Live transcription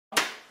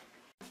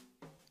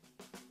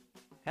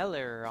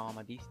Hello all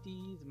my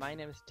beasties, my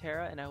name is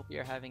Tara and I hope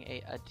you're having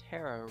a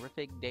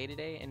terrific day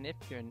today, and if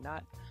you're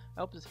not,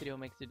 I hope this video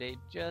makes your day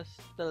just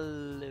a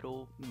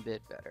little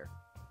bit better.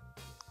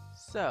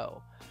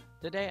 So,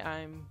 today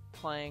I'm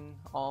playing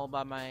all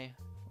by my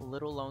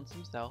little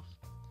lonesome self.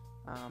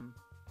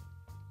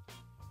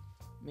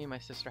 Me and my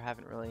sister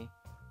haven't really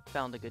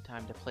found a good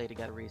time to play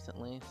together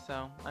recently,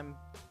 so I'm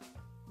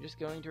just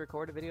going to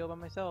record a video by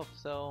myself,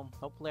 so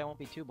hopefully I won't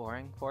be too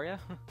boring for you.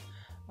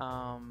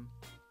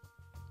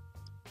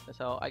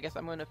 So I guess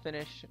I'm going to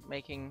finish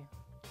making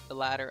the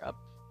ladder up.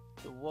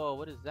 Whoa,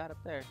 what is that up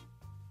there?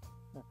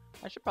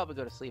 I should probably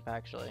go to sleep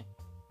actually,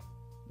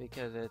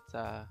 because it's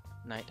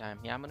nighttime.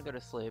 Yeah, I'm going to go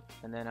to sleep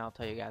and then I'll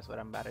tell you guys what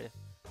I'm about to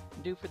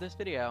do for this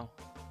video.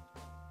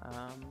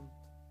 Oh,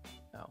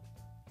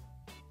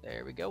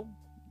 there we go.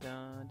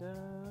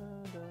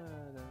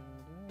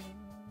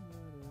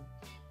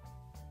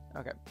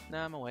 Okay,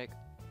 now I'm awake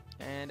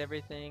and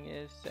everything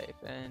is safe,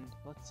 and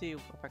let's see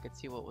if I could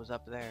see what was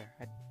up there.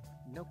 I had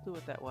no clue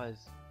what that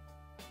was.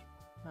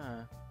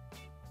 Huh.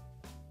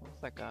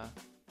 Looks like a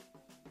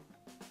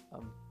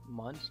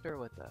monster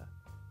with a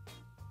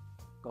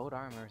gold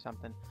armor or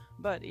something.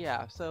 But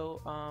yeah, so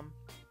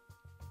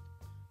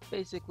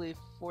basically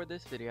for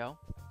this video,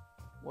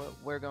 what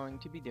we're going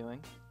to be doing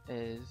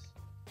is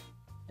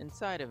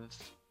inside of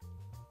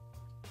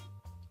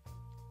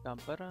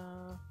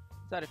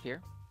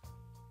here.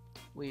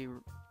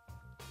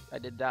 I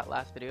did that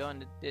last video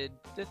and did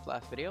this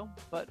last video,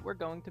 but we're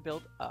going to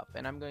build up,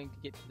 and I'm going to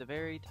get to the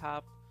very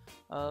top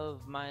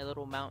of my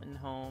little mountain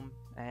home,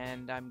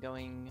 and I'm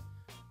going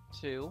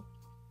to,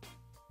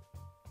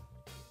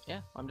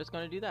 yeah, I'm just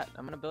going to do that.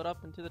 I'm going to build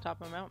up into the top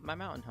of my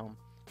mountain home.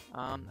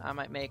 I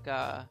might make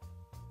my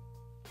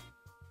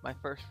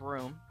first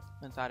room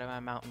inside of my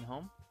mountain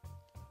home,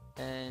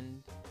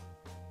 and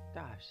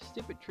gosh,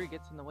 stupid tree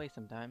gets in the way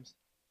sometimes.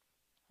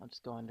 I'll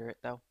just go under it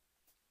though.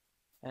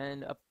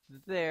 And up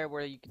there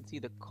where you can see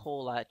the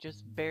coal at,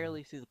 just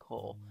barely see the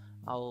coal,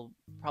 I'll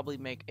probably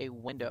make a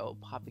window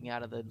popping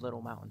out of the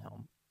little mountain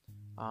home.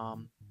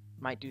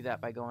 Might do that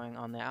by going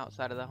on the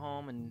outside of the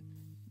home and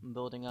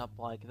building up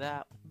like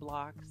that with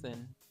blocks,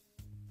 and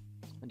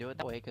do it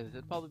that way because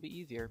it'd probably be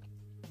easier.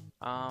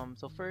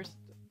 So first,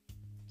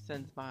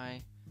 since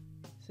my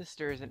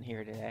sister isn't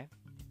here today,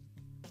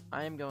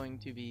 I'm going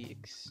to be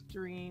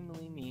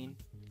extremely mean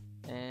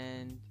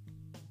and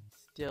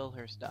steal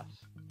her stuff.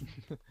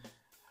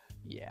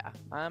 Yeah,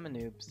 I'm a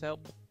noob, so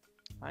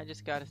I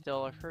just gotta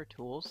steal her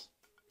tools,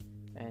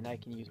 and I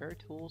can use her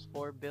tools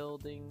for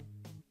building.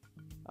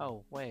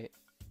 Oh, wait.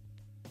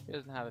 She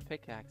doesn't have a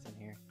pickaxe in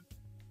here.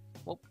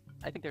 Well,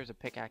 I think there's a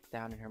pickaxe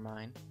down in her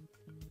mine.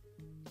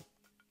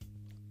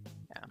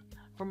 Yeah.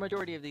 For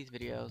majority of these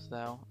videos,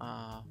 though,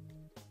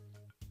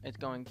 it's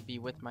going to be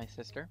with my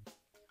sister.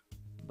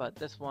 But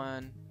this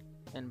one,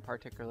 in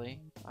particularly,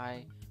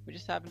 we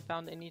just haven't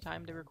found any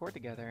time to record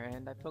together,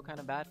 and I feel kind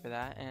of bad for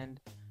that, and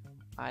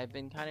I've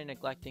been kind of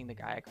neglecting the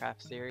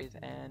Gaiacraft series,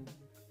 and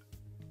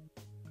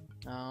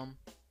why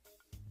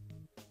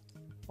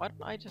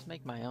don't I just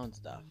make my own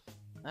stuff?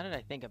 Now that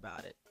I think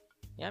about it,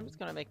 yeah, I'm just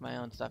gonna make my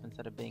own stuff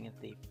instead of being a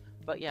thief.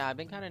 But yeah, I've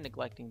been kind of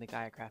neglecting the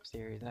Gaiacraft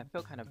series, and I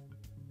feel kind of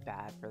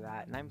bad for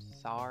that, and I'm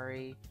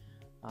sorry.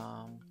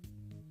 I'll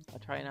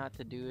try not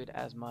to do it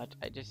as much.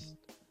 I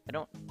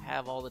don't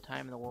have all the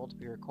time in the world to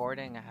be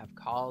recording. I have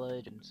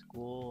college and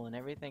school and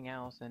everything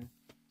else, and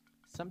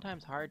it's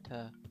sometimes hard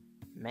to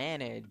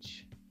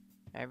manage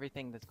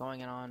everything that's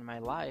going on in my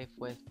life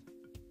with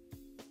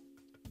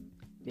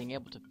being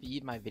able to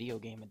feed my video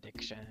game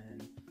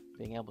addiction,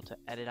 being able to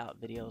edit out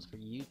videos for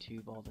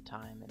YouTube all the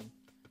time and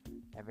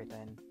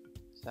everything.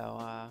 So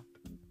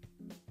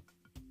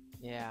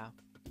yeah,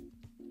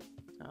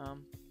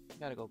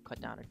 gotta go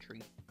cut down a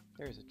tree.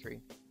 There's a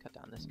tree. Cut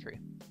down this tree,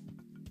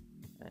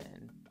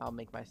 and I'll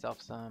make myself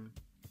some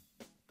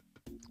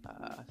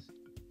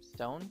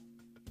stone.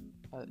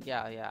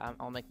 Yeah,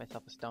 I'll make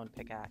myself a stone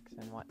pickaxe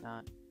and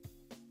whatnot.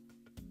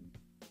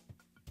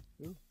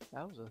 Ooh,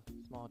 that was a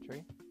small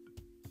tree.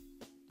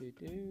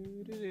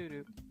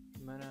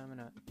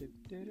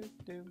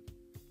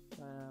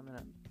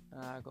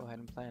 I'll go ahead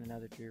and plant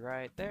another tree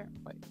right there.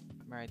 Wait,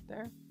 right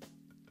there.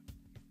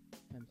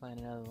 And plant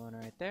another one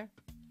right there.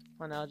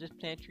 And I'll just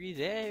plant trees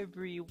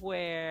everywhere,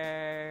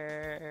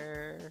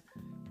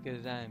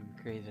 because I'm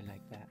crazy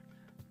like that.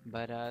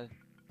 But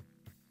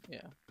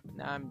yeah.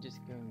 Now I'm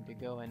just going to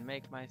go and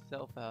make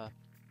myself a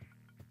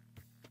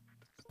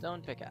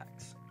stone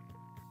pickaxe.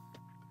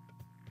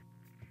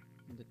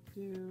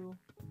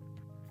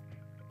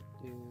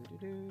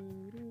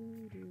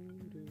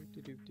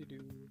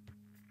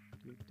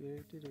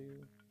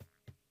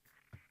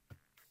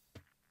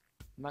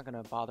 I'm not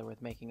gonna bother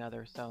with making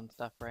other stone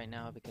stuff right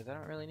now because I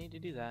don't really need to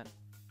do that.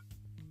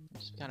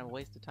 It's just kind of a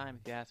waste of time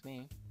if you ask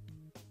me.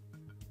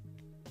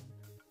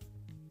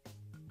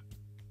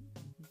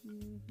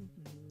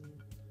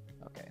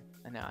 Okay,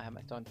 and now I have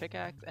my stone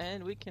pickaxe,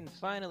 and we can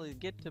finally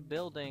get to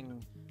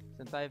building,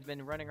 since I've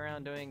been running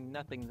around doing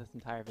nothing this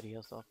entire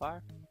video so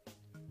far.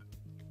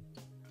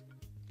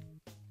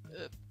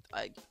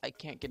 I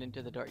can't get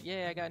into the door.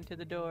 Yeah, I got into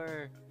the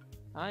door.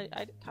 I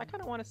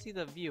kind of want to see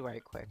the view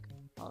right quick.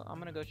 I'm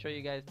gonna go show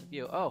you guys the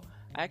view. Oh,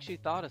 I actually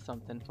thought of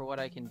something for what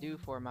I can do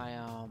for my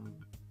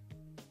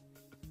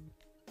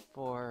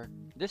for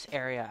this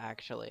area.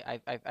 Actually,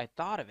 I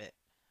thought of it.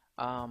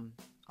 I'm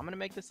gonna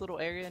make this little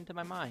area into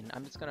my mine.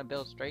 I'm just gonna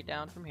build straight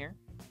down from here,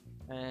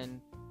 and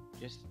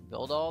just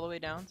build all the way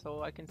down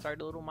so I can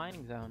start a little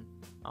mining zone.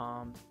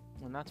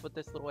 And that's what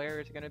this little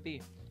area is gonna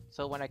be.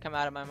 So when I come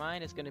out of my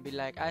mine, it's gonna be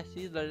like, I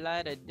see the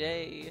light of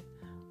day.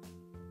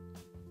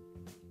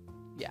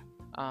 Yeah.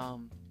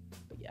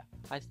 But yeah,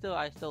 I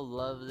still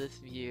love this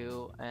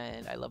view,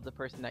 and I love the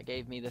person that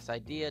gave me this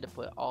idea to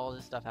put all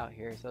this stuff out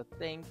here. So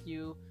thank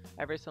you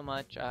ever so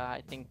much.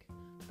 I think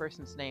the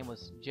person's name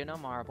was Jenna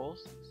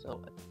Marbles.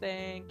 So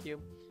thank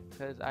you,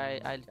 because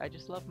I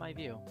just love my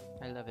view.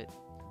 I love it.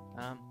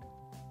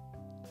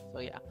 So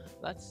yeah,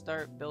 let's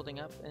start building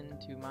up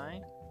into my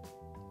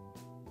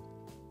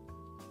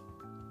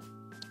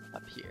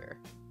up here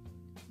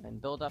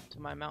and build up to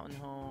my mountain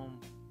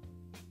home.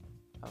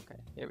 Okay,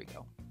 here we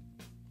go.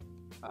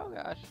 Oh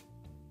gosh.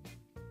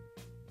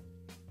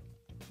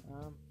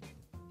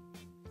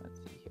 Let's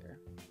see here.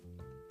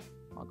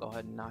 I'll go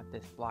ahead and knock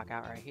this block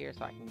out right here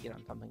so I can get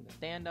on something to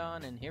stand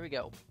on, and here we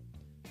go.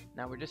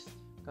 Now we're just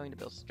going to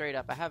build straight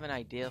up. I have an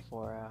idea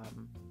for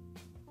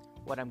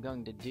what I'm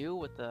going to do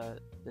with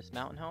this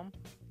mountain home.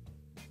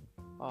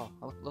 Oh,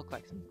 look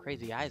like some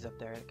crazy eyes up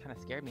there. It kind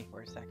of scared me for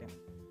a second.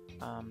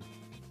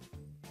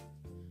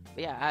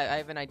 But yeah, I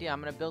have an idea.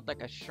 I'm gonna build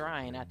like a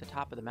shrine at the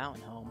top of the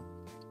mountain home.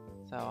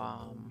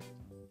 So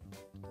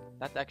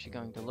that's actually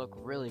going to look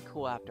really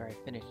cool after I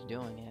finish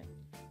doing it.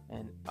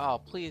 And oh,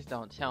 please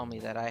don't tell me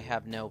that I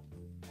have no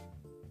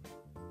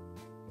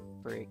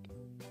freak.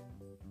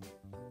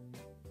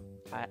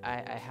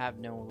 I have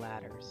no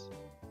ladders.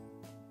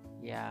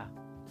 Yeah,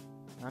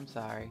 I'm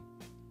sorry.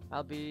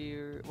 I'll be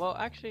well.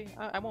 Actually,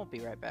 I won't be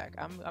right back.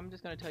 I'm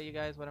just gonna tell you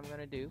guys what I'm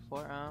gonna do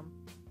for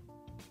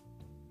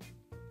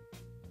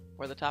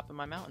the top of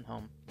my mountain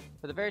home.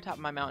 For the very top of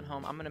my mountain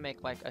home, I'm gonna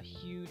make like a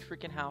huge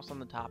freaking house on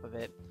the top of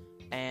it,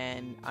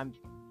 and I'm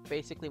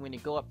basically, when you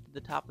go up to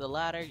the top of the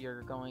ladder,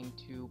 you're going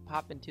to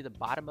pop into the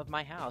bottom of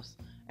my house,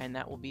 and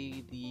that will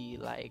be the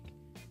like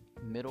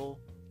middle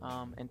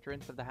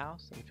entrance of the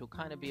house, which will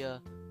kind of be a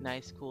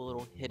nice, cool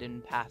little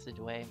hidden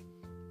passageway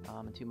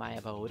into my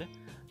abode.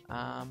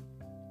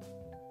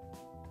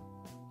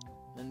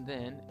 And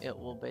then it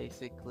will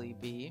basically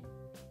be,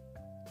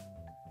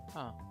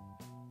 huh,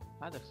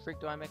 how the freak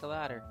do I make a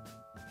ladder?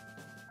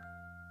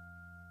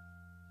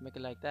 Make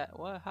it like that?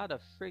 What? How the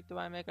freak do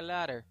I make a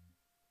ladder?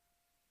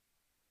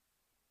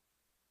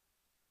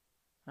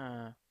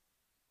 Huh.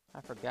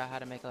 I forgot how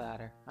to make a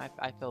ladder.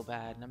 I feel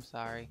bad, and I'm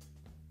sorry.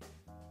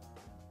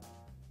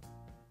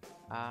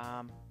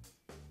 I'll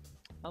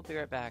be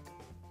right back.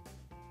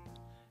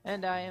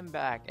 And I am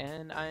back,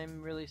 and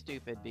I'm really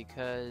stupid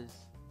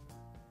because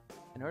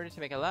in order to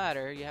make a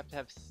ladder, you have to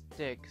have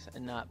sticks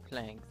and not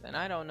planks, and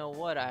I don't know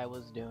what I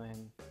was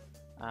doing.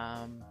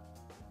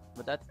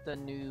 But that's the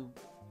new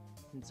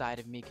inside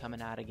of me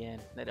coming out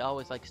again. It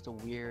always likes to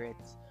rear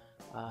its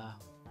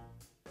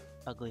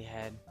ugly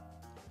head.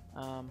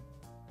 But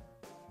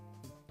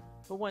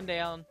one day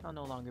I'll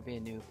no longer be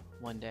a noob.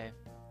 One day.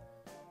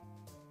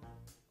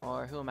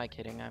 Or who am I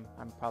kidding? I'm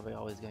probably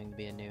always going to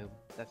be a noob.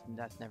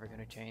 That's never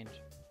gonna change.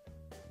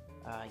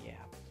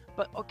 Yeah.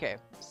 But okay,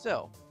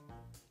 so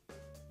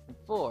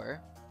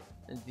for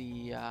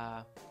the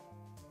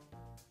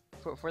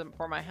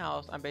for my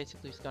house, I'm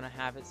basically just gonna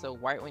have it so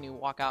right when you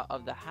walk out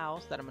of the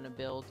house that I'm gonna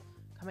build,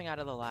 coming out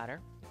of the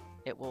ladder,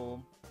 it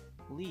will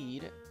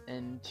lead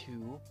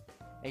into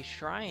a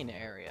shrine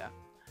area.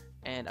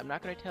 And I'm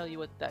not gonna tell you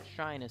what that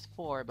shrine is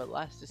for, but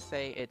let's just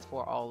say it's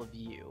for all of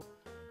you.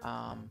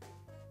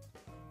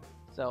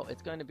 So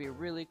it's going to be a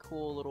really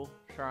cool little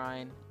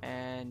shrine,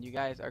 and you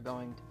guys are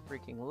going to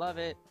freaking love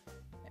it,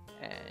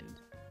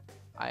 and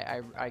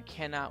I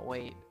cannot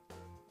wait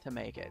to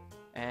make it.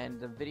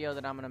 And the video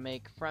that I'm going to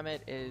make from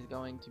it is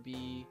going to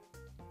be,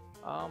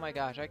 oh my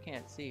gosh, I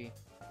can't see.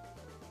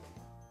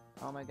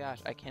 Oh my gosh,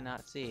 I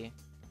cannot see.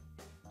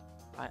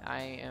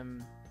 I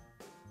am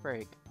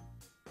freak.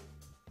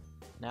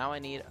 Now I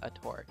need a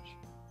torch.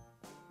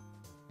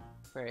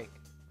 Freak.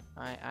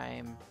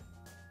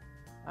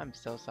 I'm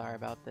so sorry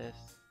about this.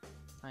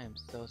 I am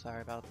so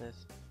sorry about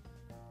this.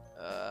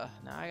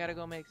 Now I gotta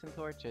go make some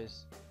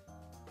torches.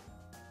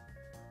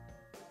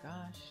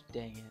 Gosh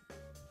dang it.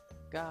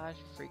 Gosh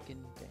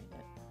freaking dang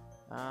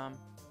it.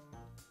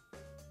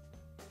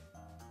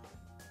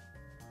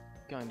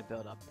 Going to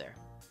build up there.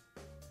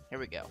 Here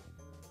we go.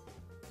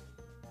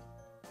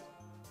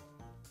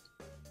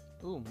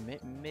 Ooh,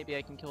 maybe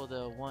I can kill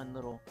the one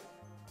little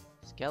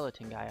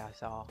skeleton guy I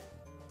saw.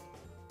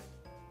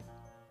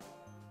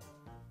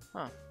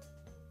 Huh.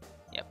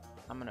 Yep,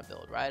 I'm gonna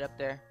build right up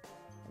there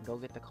and go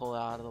get the coal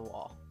out of the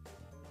wall.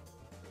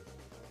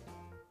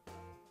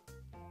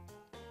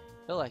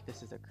 I feel like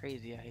this is a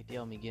crazy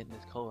idea, me getting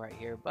this coal right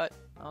here, but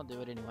I'll do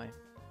it anyway.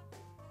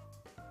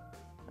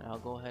 And I'll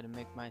go ahead and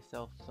make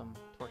myself some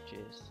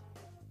torches.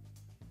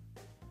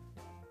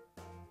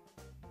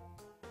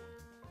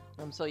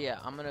 So yeah,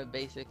 I'm gonna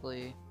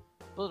basically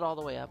build it all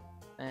the way up,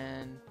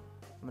 and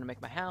I'm gonna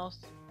make my house,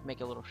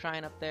 make a little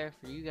shrine up there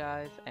for you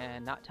guys,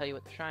 and not tell you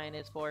what the shrine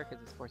is for,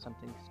 because it's for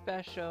something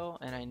special,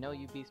 and I know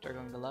you beasts are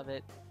going to love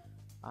it.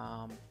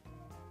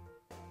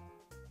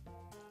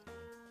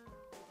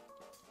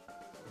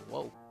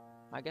 Whoa,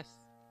 I guess,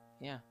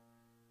 yeah.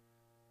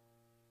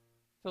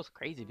 Feels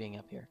crazy being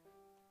up here.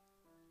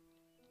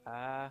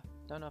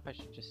 Don't know if I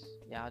should just,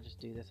 yeah, I'll just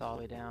do this all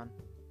the way down.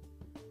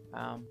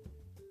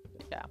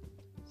 But yeah,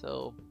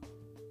 so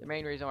the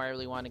main reason why I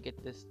really want to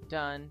get this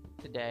done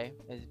today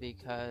is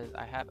because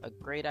I have a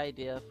great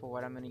idea for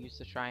what I'm going to use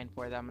the shrine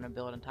for that I'm going to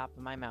build on top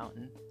of my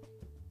mountain.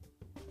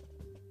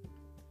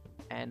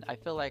 And I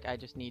feel like I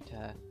just need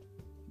to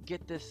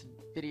get this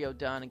video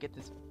done and get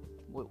this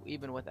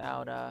even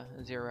without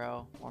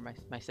Xeerow, or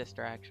my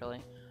sister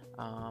actually,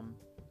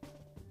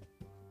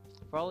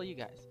 for all of you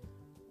guys.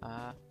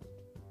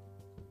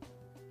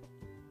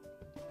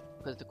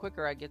 Because the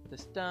quicker I get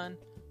this done,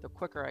 the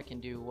quicker I can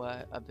do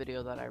a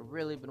video that I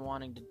really been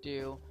wanting to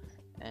do,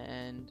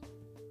 and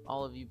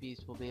all of you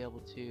beasts will be able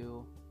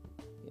to,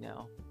 you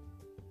know,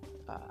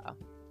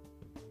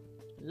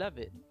 love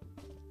it.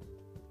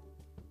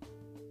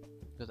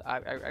 Because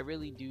I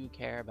really do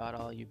care about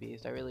all you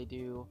beasts. I really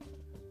do.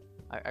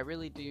 I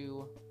really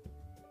do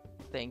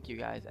thank you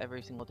guys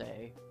every single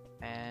day,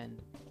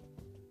 and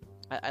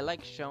I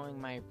like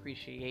showing my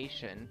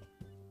appreciation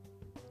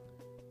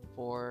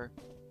for.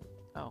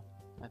 Oh,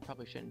 I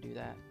probably shouldn't do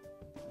that.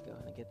 I'll go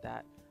ahead and get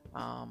that.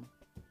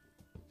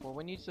 For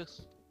when you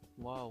just,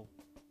 whoa.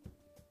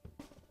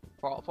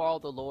 For all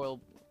the loyal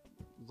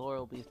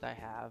beasts I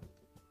have,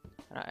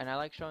 and I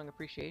like showing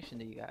appreciation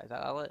to you guys.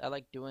 I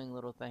like doing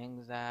little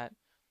things that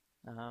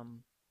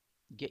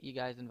get you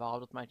guys involved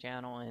with my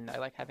channel, and I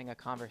like having a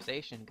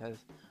conversation,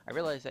 because I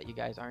realize that you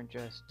guys aren't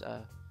just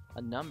a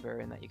number,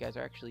 and that you guys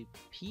are actually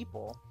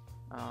people.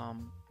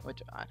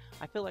 Which I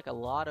feel like a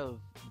lot of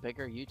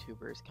bigger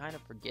YouTubers kind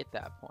of forget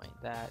that point,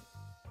 that,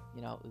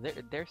 you know,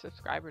 their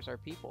subscribers are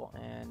people,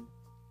 and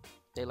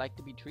they like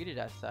to be treated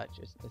as such.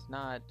 It's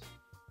not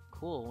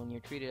cool when you're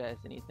treated as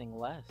anything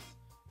less.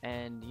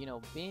 And, you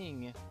know,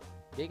 being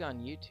big on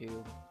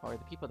YouTube, or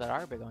the people that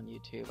are big on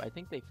YouTube, I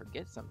think they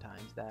forget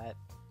sometimes that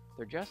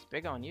they're just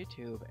big on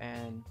YouTube,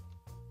 and,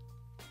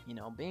 you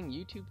know, being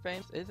YouTube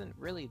famous isn't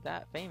really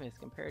that famous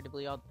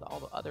comparatively all the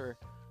other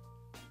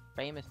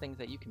famous things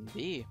that you can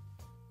be.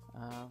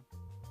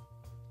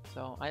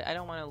 So I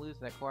don't want to lose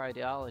that core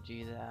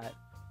ideology that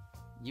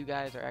you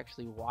guys are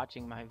actually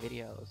watching my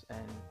videos,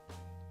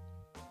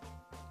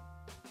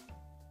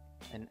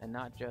 and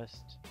not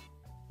just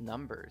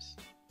numbers.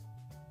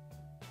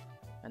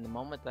 And the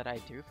moment that I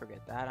do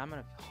forget that, I'm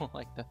gonna feel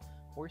like the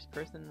worst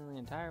person in the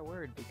entire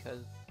world,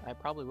 because I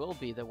probably will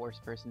be the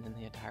worst person in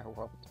the entire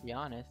world, to be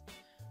honest.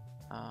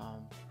 Oh,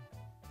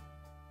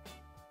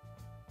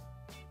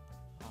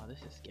 this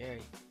is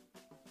scary.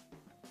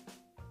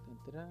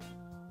 Dun,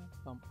 dun,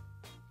 bump.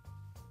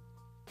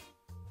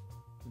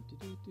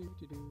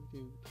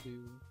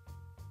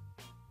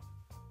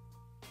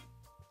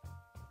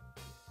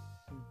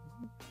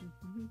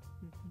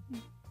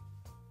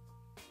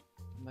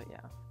 But yeah.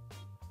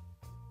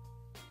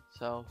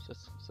 So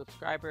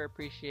subscriber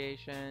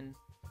appreciation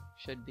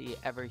should be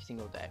every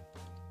single day.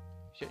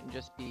 Shouldn't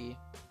just be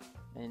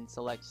in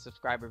select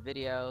subscriber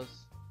videos.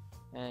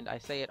 And I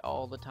say it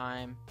all the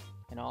time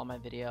in all my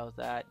videos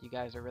that you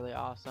guys are really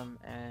awesome,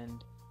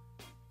 and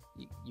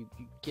you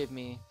give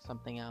me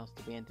something else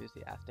to be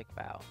enthusiastic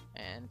about,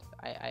 and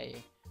I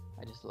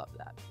just love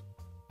that.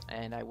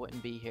 And I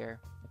wouldn't be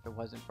here if it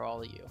wasn't for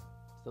all of you.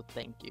 So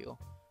thank you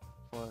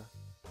for,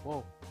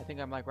 whoa, I think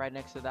I'm like right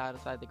next to the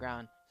outside the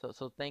ground.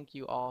 So thank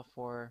you all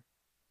for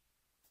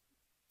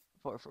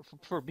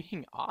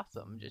being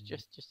awesome,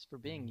 just for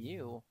being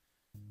you.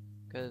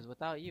 Because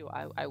without you,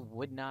 I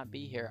would not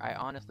be here. I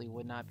honestly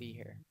would not be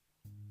here.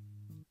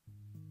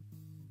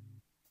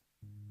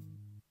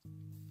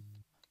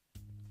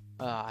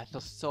 I feel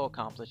so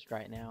accomplished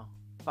right now.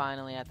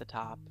 Finally at the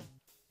top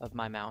of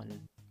my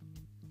mountain.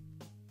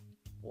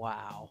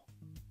 Wow.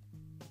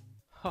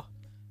 Huh.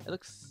 It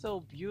looks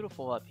so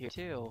beautiful up here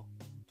too.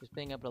 Just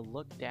being able to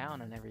look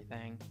down and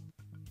everything.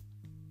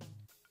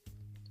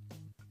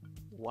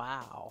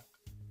 Wow.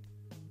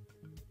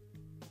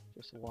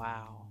 Just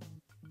wow.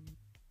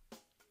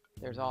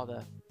 There's all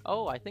the...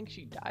 Oh, I think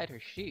she dyed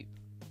her sheep.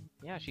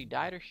 Yeah, she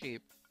dyed her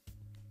sheep.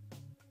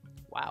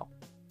 Wow.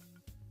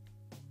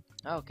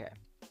 Okay.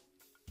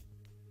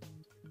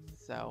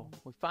 So,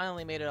 we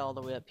finally made it all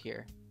the way up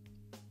here.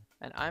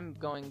 And I'm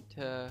going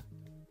to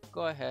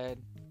go ahead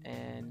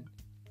and...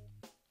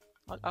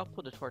 I'll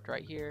put a torch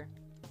right here.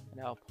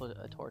 And I'll put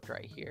a torch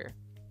right here.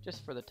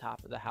 Just for the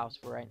top of the house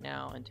for right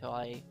now, until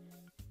I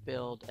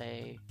build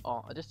a...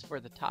 Oh, just for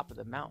the top of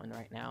the mountain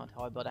right now,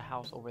 until I build a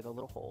house over the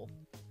little hole.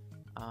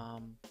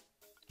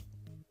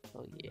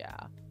 So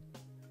yeah.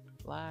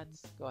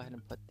 Let's go ahead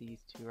and put these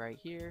two right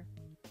here,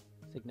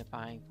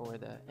 signifying for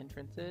the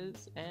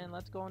entrances, and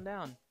let's go on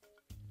down.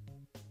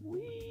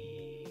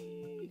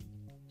 Whee!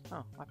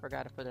 Oh, I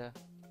forgot to put a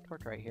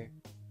torch right here.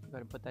 I'll go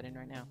ahead and put that in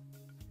right now.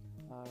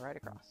 Right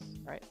across.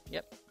 Right,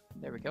 yep,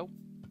 there we go.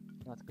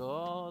 Let's go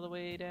all the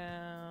way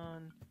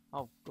down.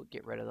 I'll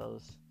get rid of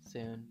those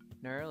soon,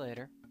 sooner or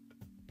later.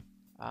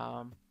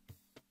 And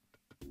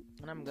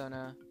I'm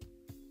gonna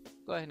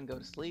go ahead and go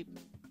to sleep.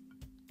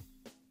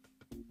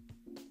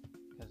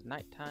 Because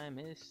nighttime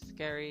is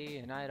scary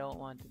and I don't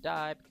want to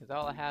die because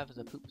all I have is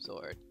a poop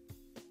sword.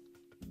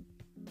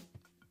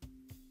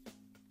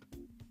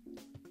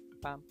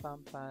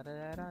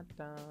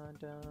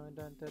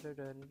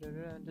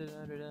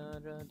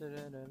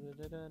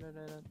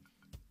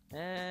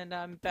 And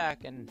I'm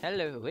back, and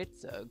hello,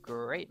 it's a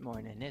great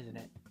morning, isn't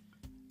it?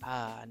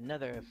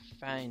 Another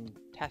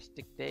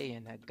fantastic day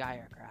in a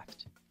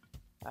Gaiacraft.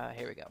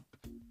 Here we go.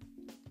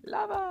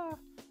 Lava!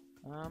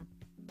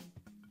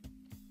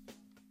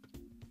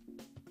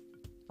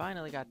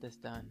 Finally got this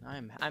done.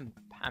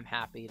 I'm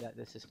happy that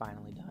this is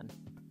finally done.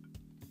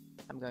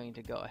 I'm going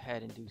to go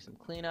ahead and do some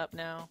cleanup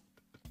now.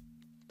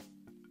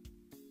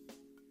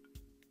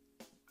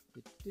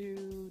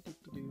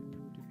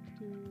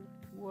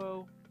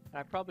 Whoa.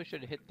 I probably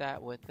should have hit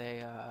that with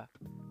a,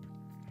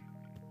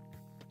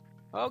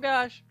 oh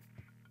gosh!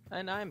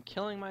 And I'm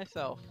killing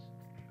myself.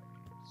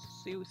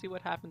 See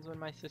what happens when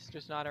my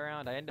sister's not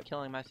around. I end up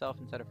killing myself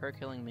instead of her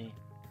killing me.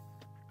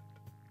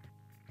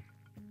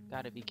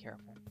 Gotta be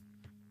careful.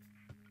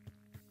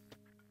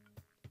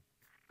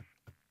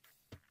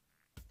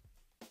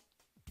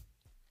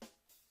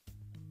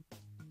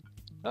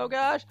 Oh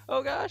gosh!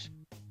 Oh gosh!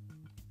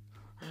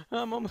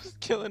 I'm almost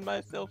killing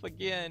myself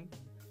again.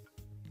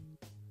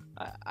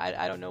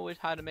 I don't know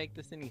how to make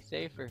this any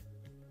safer.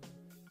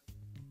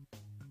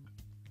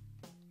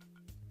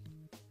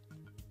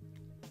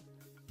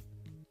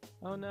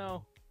 Oh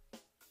no.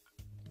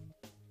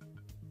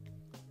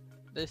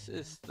 This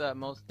is the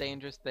most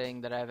dangerous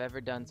thing that I've ever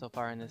done so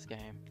far in this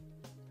game.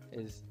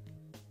 Is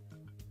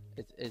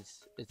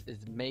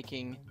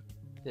making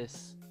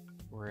this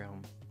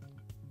room.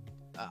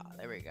 Ah,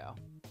 there we go.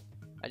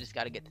 I just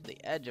gotta get to the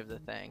edge of the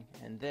thing,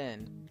 and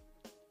then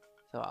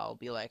so I'll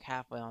be like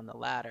halfway on the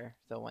ladder,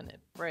 so when it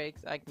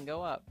breaks, I can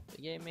go up.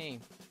 Yay me.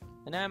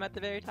 And now I'm at the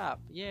very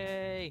top.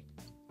 Yay!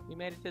 We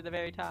made it to the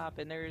very top,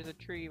 and there's a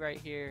tree right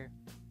here.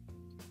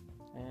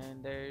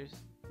 And there's...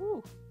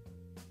 Woo!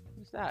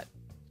 What's that?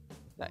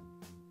 That...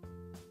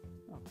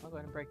 Oh, I'll go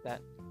ahead and break that.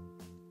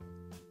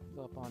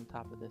 Go up on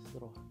top of this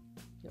little...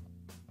 Yep.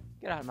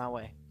 Get out of my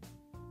way.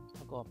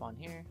 I'll go up on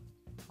here.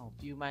 I'll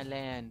view my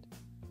land.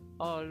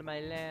 All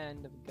my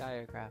land of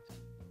Gaiacraft.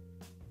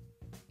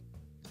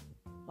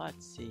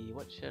 Let's see,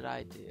 what should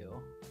I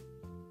do?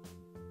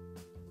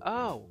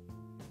 Oh!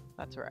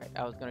 That's right,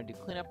 I was going to do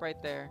cleanup right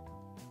there,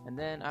 and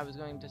then I was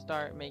going to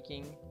start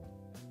making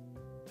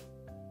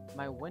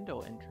my window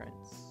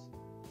entrance,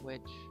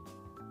 which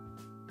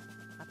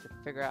I have to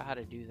figure out how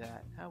to do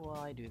that. How will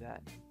I do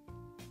that?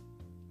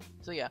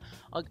 So yeah,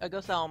 I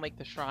guess I'll make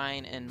the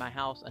shrine in my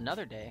house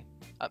another day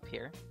up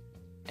here,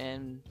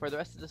 and for the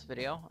rest of this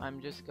video,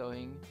 I'm just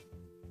going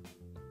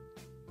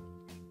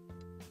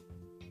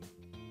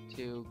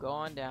to go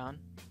on down.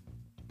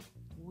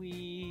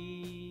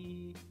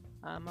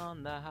 I'm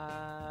on the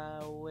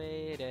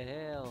highway to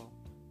hell.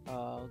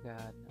 Oh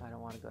god, I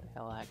don't want to go to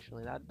hell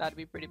actually. That'd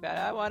be pretty bad.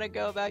 I want to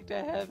go back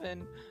to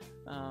heaven.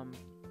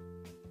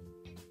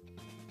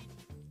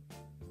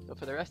 So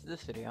for the rest of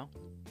this video,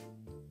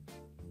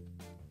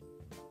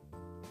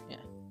 yeah,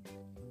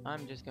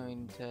 I'm just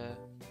going to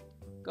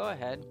go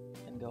ahead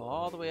and go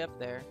all the way up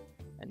there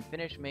and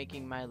finish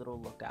making my little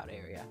lookout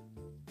area.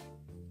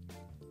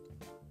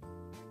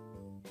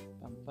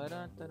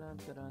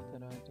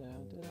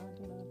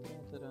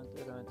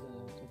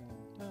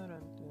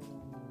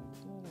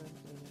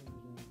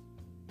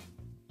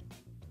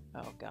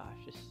 Oh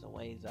gosh, this is a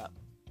ways up.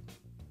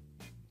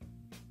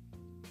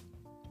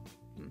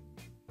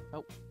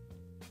 Oh,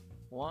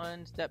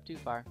 one step too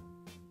far.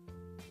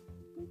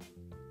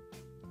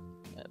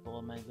 Gotta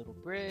build my little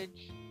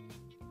bridge,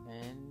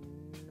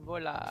 and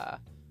voila,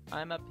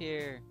 I'm up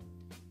here.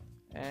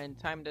 And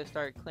time to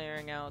start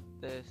clearing out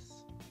this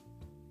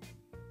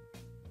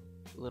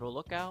little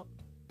lookout,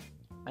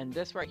 and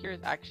this right here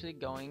is actually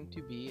going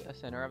to be a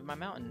center of my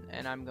mountain,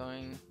 and I'm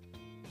going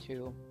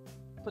to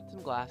put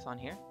some glass on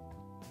here.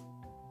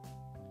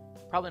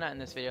 Probably not in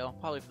this video,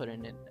 probably put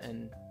in it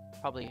and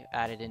probably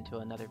add it into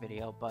another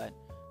video, but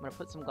I'm gonna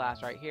put some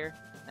glass right here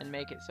and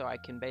make it so I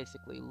can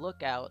basically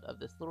look out of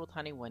this little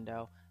tiny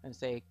window and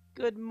say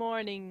good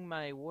morning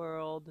my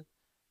world,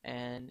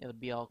 and it would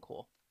be all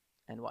cool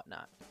and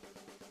whatnot.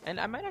 And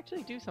I might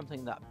actually do something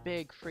to that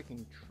big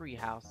freaking tree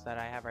house that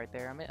I have right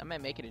there. I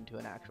might make it into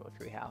an actual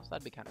tree house.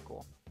 That'd be kind of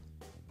cool.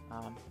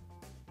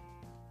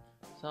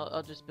 So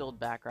I'll just build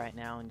back right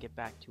now and get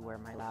back to where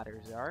my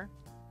ladders are.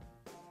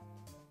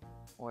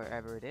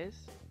 Wherever it is.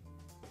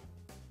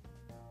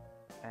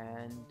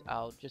 And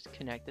I'll just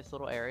connect this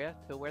little area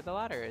to where the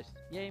ladder is.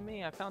 Yay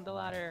me, I found the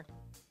ladder.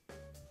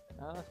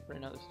 Let's put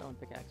another stone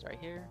pickaxe right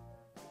here.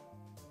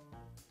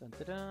 Dun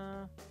da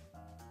da.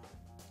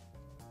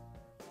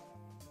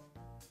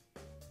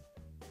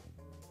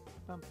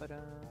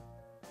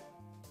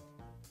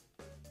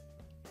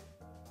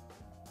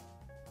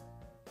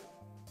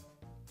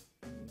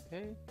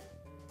 Okay.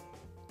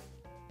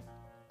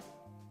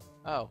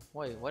 Oh,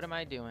 wait, what am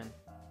I doing?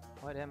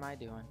 What am I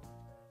doing?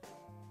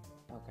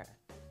 Okay.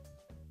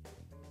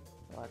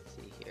 Let's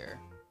see here.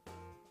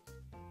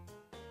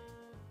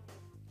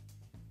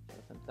 So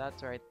since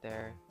that's right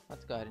there,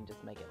 let's go ahead and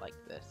just make it like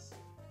this.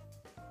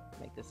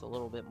 Make this a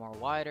little bit more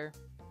wider.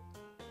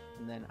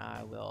 And then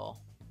I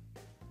will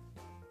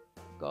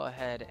go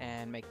ahead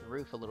and make the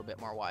roof a little bit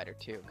more wider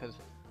too. Because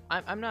I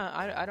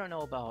don't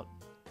know about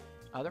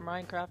other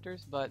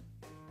Minecrafters, but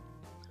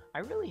I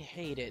really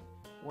hate it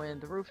when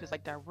the roof is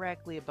like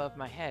directly above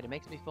my head. It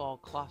makes me feel all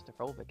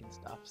claustrophobic and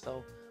stuff.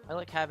 So I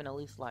like having at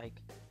least like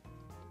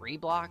 3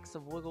 blocks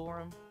of wiggle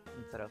room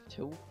instead of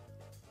 2.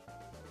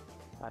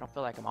 So I don't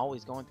feel like I'm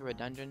always going through a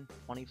dungeon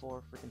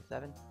 24/7.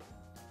 Dun,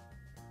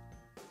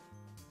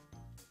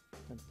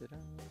 dun, dun.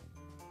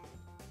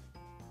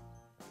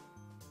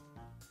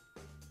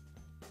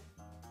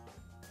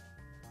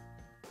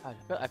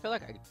 I feel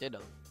like I did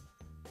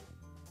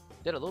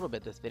a little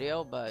bit this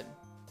video, but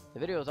the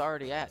video is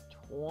already at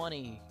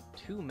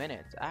 22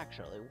 minutes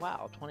actually.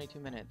 Wow, 22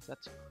 minutes.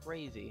 That's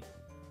crazy.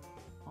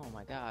 Oh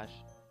my gosh.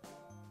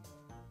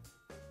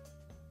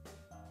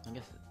 I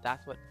guess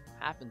that's what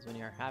happens when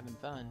you're having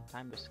fun.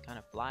 Time just kind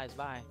of flies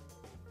by.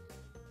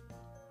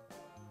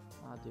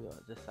 I'll do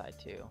this side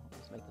too.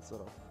 Let's make this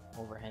little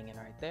overhanging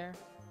right there.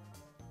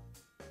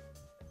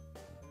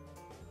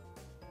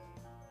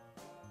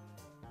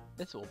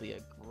 This will be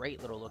a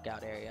great little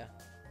lookout area.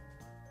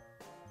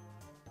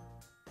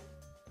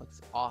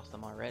 Looks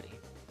awesome already.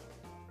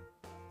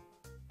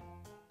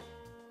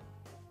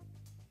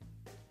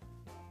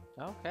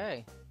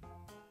 Okay.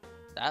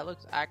 That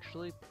looks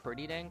actually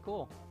pretty dang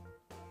cool.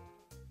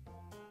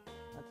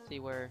 Let's see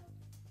where...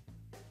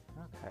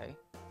 Okay.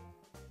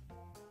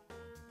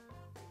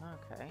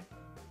 Okay.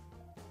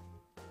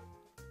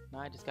 Now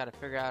I just gotta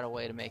figure out a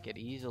way to make it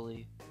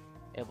easily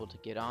able to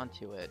get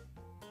onto it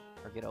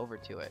or get over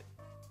to it.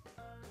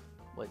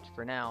 Which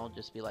for now will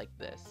just be like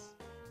this.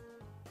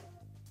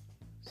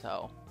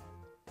 So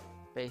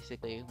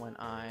basically when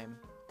I'm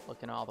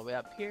looking all the way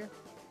up here,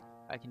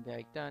 I can be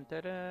like dun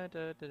dun dun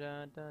dun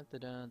dun dun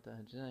dun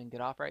dun dun and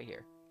get off right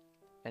here.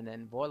 And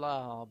then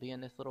voila, I'll be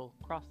in this little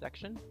cross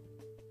section.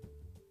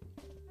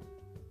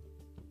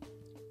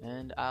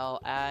 And I'll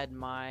add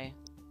my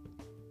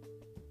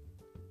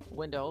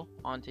window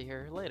onto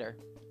here later.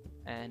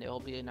 And it'll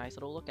be a nice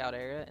little lookout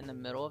area in the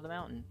middle of the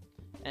mountain.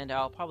 And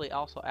I'll probably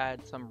also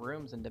add some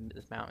rooms into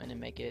this mountain and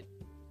make it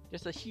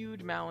just a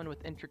huge mountain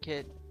with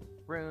intricate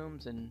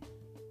rooms and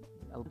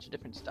a bunch of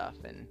different stuff.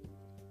 And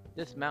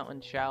this mountain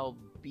shall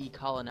be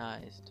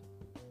colonized.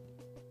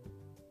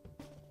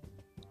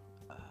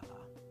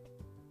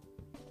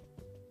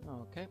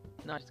 Okay,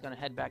 now I'm just gonna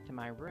head back to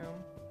my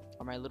room,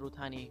 or my little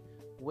tiny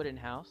wooden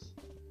house,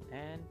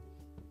 and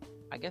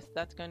I guess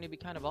that's going to be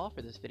kind of all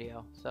for this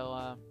video.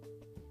 So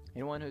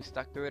anyone who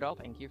stuck through it all,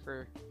 thank you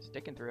for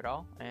sticking through it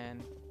all,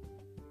 and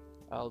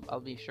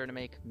I'll be sure to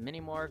make many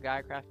more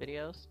Gaiacraft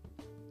videos,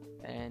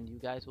 and you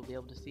guys will be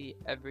able to see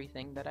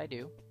everything that I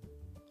do.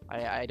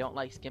 I don't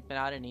like skipping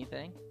out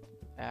anything.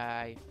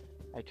 I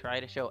try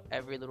to show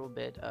every little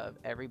bit of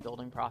every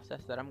building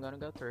process that I'm going to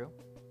go through.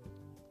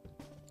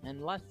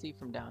 And let's see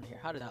from down here,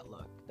 how does that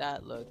look?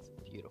 That looks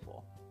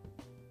beautiful.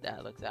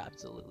 That looks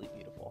absolutely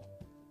beautiful.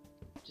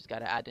 Just got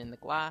to add in the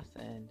glass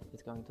and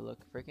it's going to look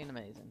freaking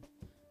amazing.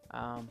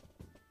 And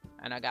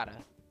I gotta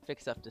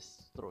fix up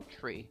this little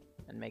tree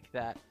and make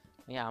that.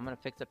 Yeah, I'm gonna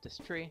fix up this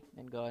tree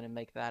and go ahead and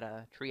make that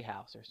a tree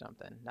house or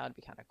something. That would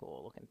be kind of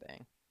cool looking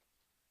thing.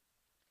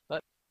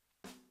 But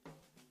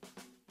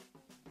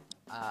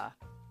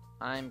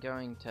I'm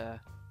going to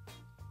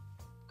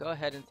go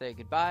ahead and say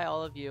goodbye,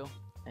 all of you,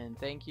 and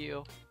thank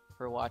you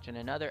for watching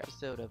another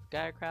episode of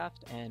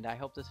Gaiacraft. And I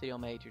hope this video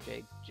made your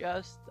day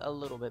just a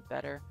little bit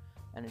better.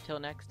 And until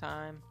next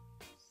time,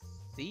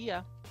 see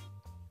ya.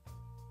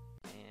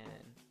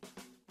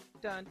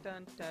 Dun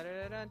dun dun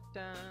dun dun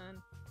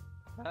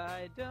dun.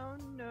 I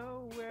don't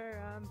know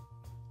where I'm.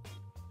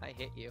 I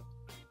hit you.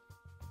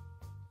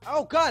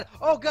 Oh god!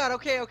 Oh god!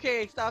 Okay,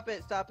 okay. Stop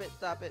it! Stop it!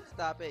 Stop it!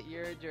 Stop it!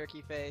 You're a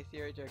jerky face.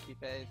 You're a jerky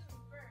face.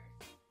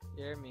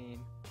 You're mean.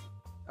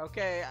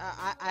 Okay,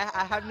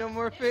 I have no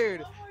more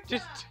food.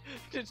 Just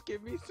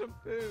give me some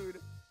food,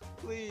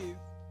 please.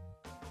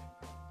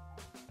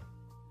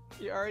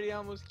 You already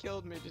almost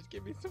killed me. Just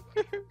give me some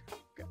food. Oh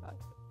god.